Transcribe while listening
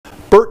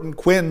Burton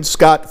Quinn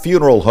Scott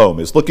Funeral Home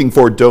is looking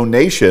for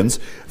donations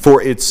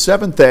for its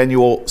 7th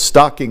annual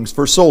Stockings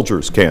for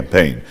Soldiers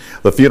campaign.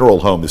 The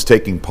funeral home is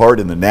taking part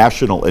in the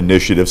national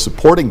initiative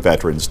supporting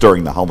veterans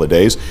during the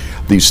holidays.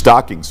 These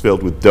stockings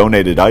filled with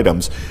donated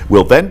items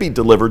will then be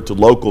delivered to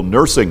local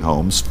nursing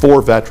homes for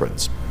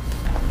veterans.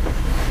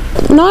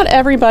 Not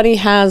everybody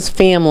has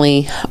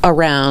family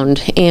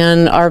around,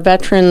 and our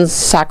veterans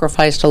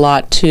sacrificed a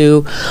lot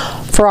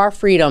for our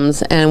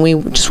freedoms, and we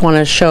just want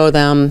to show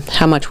them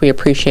how much we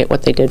appreciate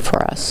what they did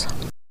for us.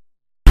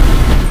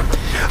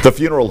 The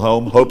funeral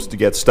home hopes to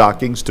get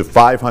stockings to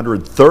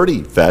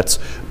 530 vets,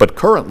 but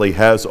currently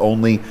has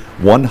only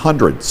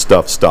 100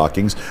 stuffed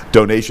stockings.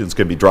 Donations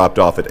can be dropped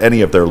off at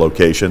any of their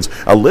locations.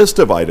 A list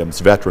of items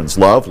veterans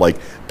love, like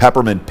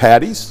peppermint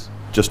patties,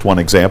 just one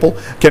example,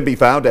 can be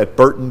found at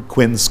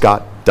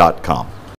burtonquinscott.com.